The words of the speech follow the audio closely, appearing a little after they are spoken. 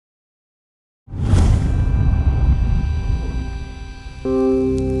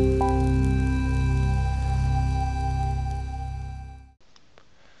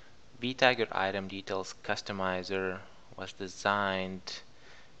VTiger Item Details Customizer was designed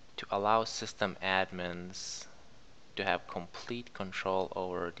to allow system admins to have complete control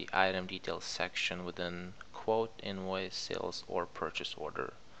over the item details section within quote, invoice, sales, or purchase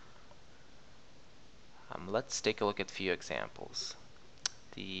order. Let's take a look at a few examples.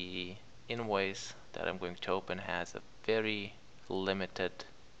 The invoice that I'm going to open has a very limited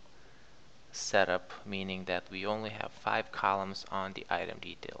setup, meaning that we only have 5 columns on the item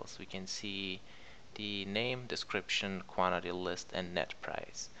details. We can see the name, description, quantity list, and net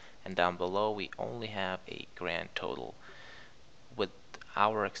price. And down below we only have a grand total. With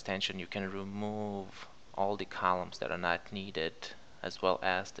our extension you can remove all the columns that are not needed, as well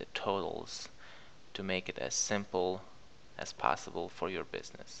as the totals, to make it as simple as possible for your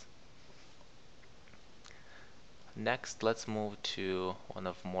business. Next, let's move to one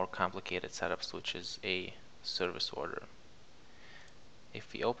of more complicated setups, which is a service order.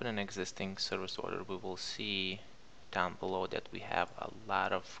 If we open an existing service order, we will see down below that we have a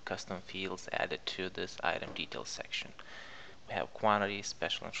lot of custom fields added to this item details section. We have quantity,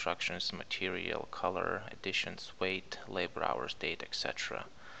 special instructions, material, color, additions, weight, labor hours, date, etc.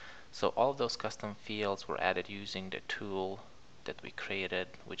 So all of those custom fields were added using the tool that we created,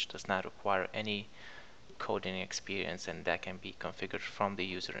 which does not require any coding experience, and that can be configured from the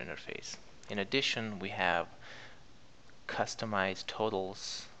user interface. In addition, we have customized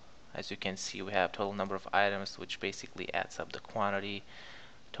totals. As you can see, we have total number of items, which basically adds up the quantity,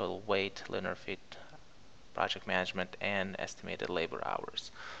 total weight, linear fit, project management, and estimated labor hours.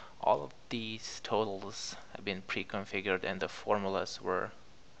 All of these totals have been pre-configured and the formulas were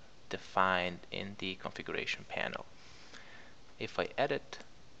defined in the configuration panel. If I edit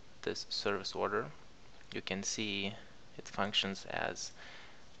this service order, you can see it functions as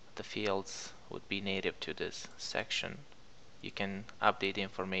the fields would be native to this section. You can update the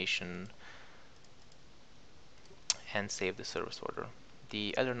information and save the service order.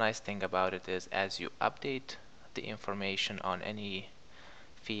 The other nice thing about it is, as you update the information on any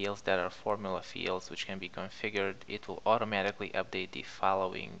fields that are formula fields which can be configured, it will automatically update the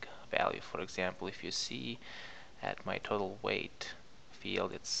following value. For example, if you see at my total weight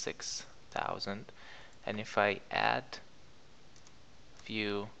field, it's 6,000, and if I add a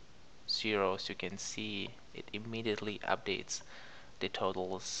few zeros, you can see it immediately updates the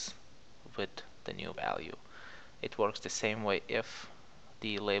totals with the new value. It works the same way if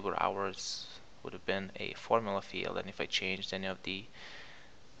the labor hours would have been a formula field, and if I changed any of the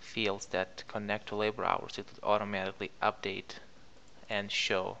fields that connect to labor hours, it would automatically update and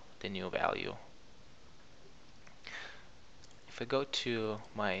show the new value. If I go to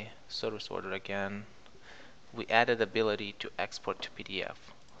my service order again, we added the ability to export to PDF.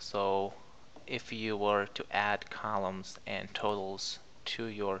 So if you were to add columns and totals to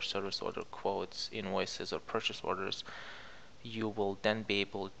your service order quotes, invoices, or purchase orders, you will then be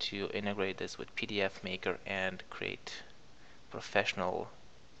able to integrate this with PDF Maker and create professional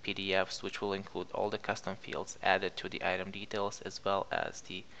PDFs, which will include all the custom fields added to the item details as well as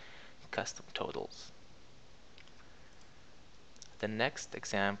the custom totals. The next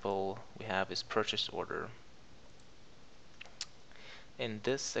example we have is purchase order. In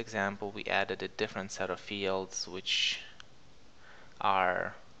this example, we added a different set of fields, which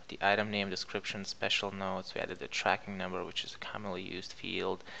are the item name, description, special notes. We added the tracking number, which is a commonly used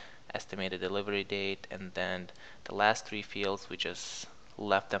field, estimated delivery date, and then the last 3 fields we just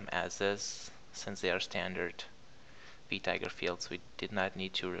left them as is, since they are standard VTiger fields. We did not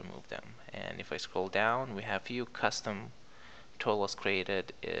need to remove them. And if I scroll down, we have few custom totals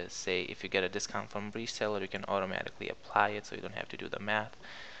created. Say if you get a discount from reseller, you can automatically apply it, so you don't have to do the math.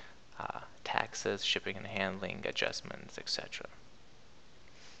 Taxes, shipping and handling, adjustments, etc.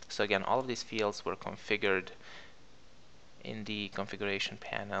 So again, all of these fields were configured in the configuration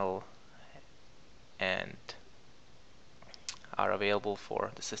panel and are available for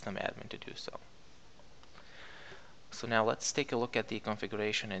the system admin to do so. So now let's take a look at the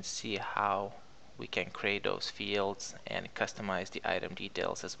configuration and see how we can create those fields and customize the item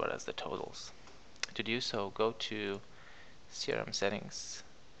details as well as the totals. To do so, go to CRM settings,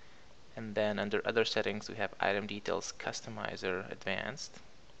 and then under other settings we have item details customizer advanced.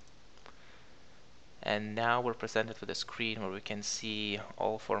 And now we're presented with a screen where we can see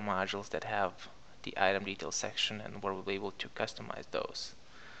all 4 modules that have the item details section, and where we'll be able to customize those.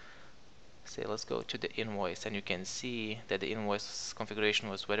 Say let's go to the invoice, and you can see that the invoice configuration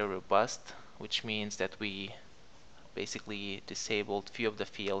was very robust, which means that we basically disabled few of the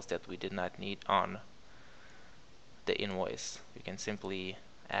fields that we did not need on the invoice. We can simply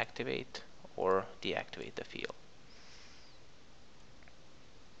activate or deactivate the field.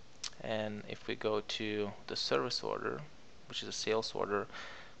 And if we go to the service order, which is a sales order,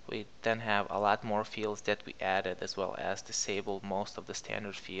 we then have a lot more fields that we added, as well as disabled most of the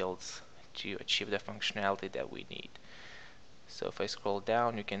standard fields to achieve the functionality that we need. So if I scroll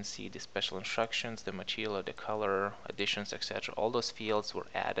down, you can see the special instructions, the material, the color, additions, etc. All those fields were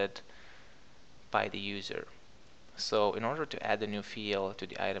added by the user. So in order to add a new field to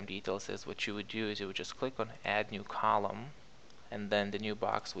the item details, what you would do is you would just click on Add New Column, and then the new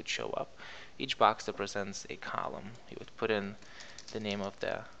box would show up. Each box represents a column. You would put in the name of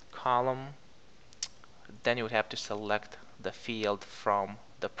the column, then you would have to select the field from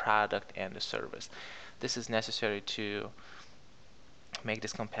the product and the service. This is necessary to make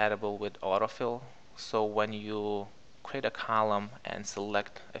this compatible with autofill. So when you create a column and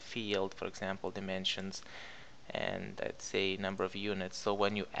select a field, for example dimensions, and I'd say number of units, so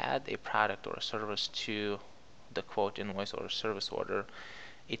when you add a product or a service to the quote, invoice, or service order,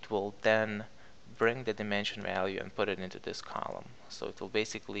 it will then bring the dimension value and put it into this column. So it will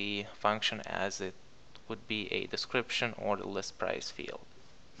basically function as it would be a description or the list price field.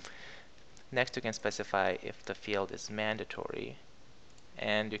 Next, you can specify if the field is mandatory,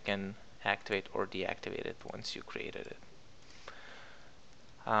 and you can activate or deactivate it once you created it.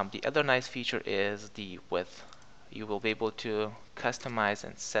 The other nice feature is the width. You will be able to customize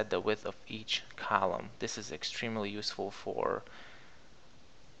and set the width of each column. This is extremely useful for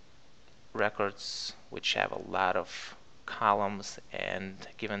records which have a lot of columns, and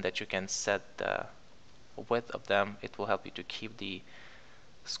given that you can set the width of them, it will help you to keep the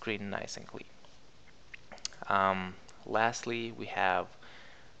screen nice and clean. Lastly, we have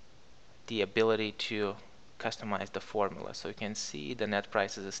the ability to customize the formula. So you can see the net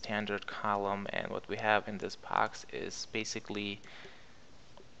price is a standard column, and what we have in this box is basically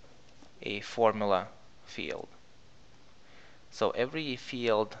a formula field. So every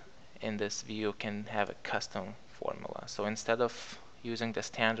field in this view can have a custom formula. So instead of using the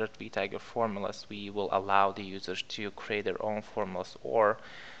standard VTiger formulas, we will allow the users to create their own formulas, or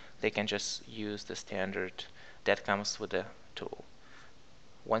they can just use the standard that comes with the tool.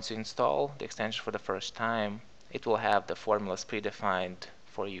 Once you install the extension for the first time, it will have the formulas predefined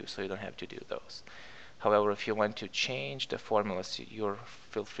for you, so you don't have to do those. However, if you want to change the formulas, you're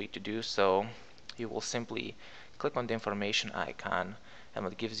feel free to do so. You will simply click on the information icon, and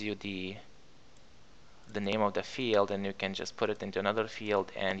it gives you the name of the field, and you can just put it into another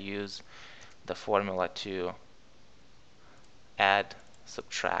field and use the formula to add,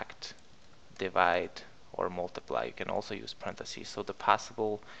 subtract, divide, or multiply. You can also use parentheses. So the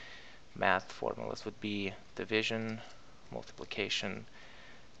possible math formulas would be division, multiplication,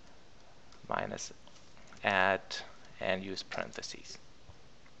 minus, add, and use parentheses.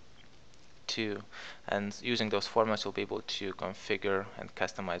 And using those formulas, you'll be able to configure and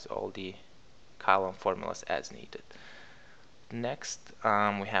customize all the column formulas as needed. Next,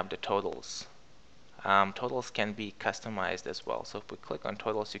 we have the totals. Totals can be customized as well. So if we click on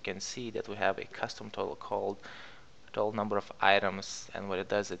totals, you can see that we have a custom total called total number of items, and what it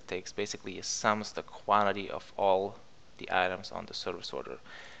does, it basically sums the quantity of all the items on the service order,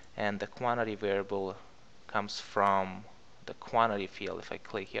 and the quantity variable comes from the quantity field. If I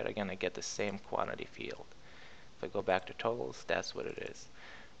click here again, I get the same quantity field. If I go back to totals, that's what it is.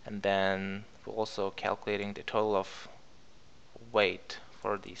 And then we're also calculating the total of weight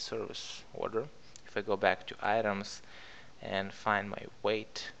for the service order. If I go back to items and find my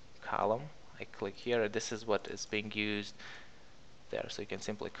weight column, I click here, this is what is being used there. So you can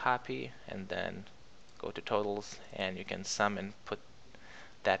simply copy and then go to totals, and you can sum and put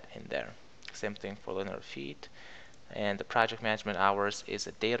that in there. Same thing for linear feet. And the project management hours is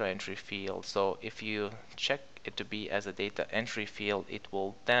a data entry field. So if you check it to be as a data entry field, it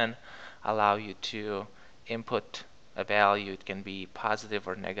will then allow you to input a value. It can be positive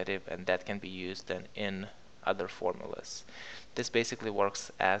or negative, and that can be used then in other formulas. This basically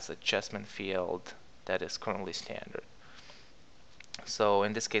works as an adjustment field that is currently standard. So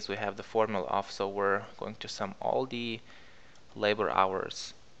in this case, we have the formula off, so we're going to sum all the labor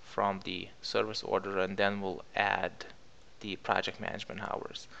hours from the service order, and then we'll add the project management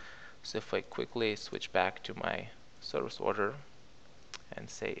hours. So if I quickly switch back to my service order and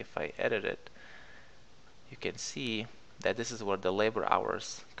say if I edit it, you can see that this is where the labor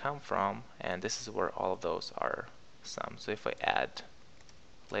hours come from, and this is where all of those are summed. So if I add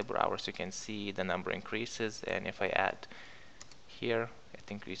labor hours, you can see the number increases, and if I add here, it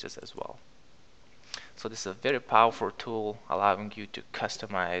increases as well. So this is a very powerful tool, allowing you to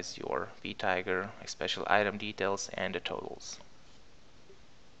customize your VTiger, especially item details and the totals.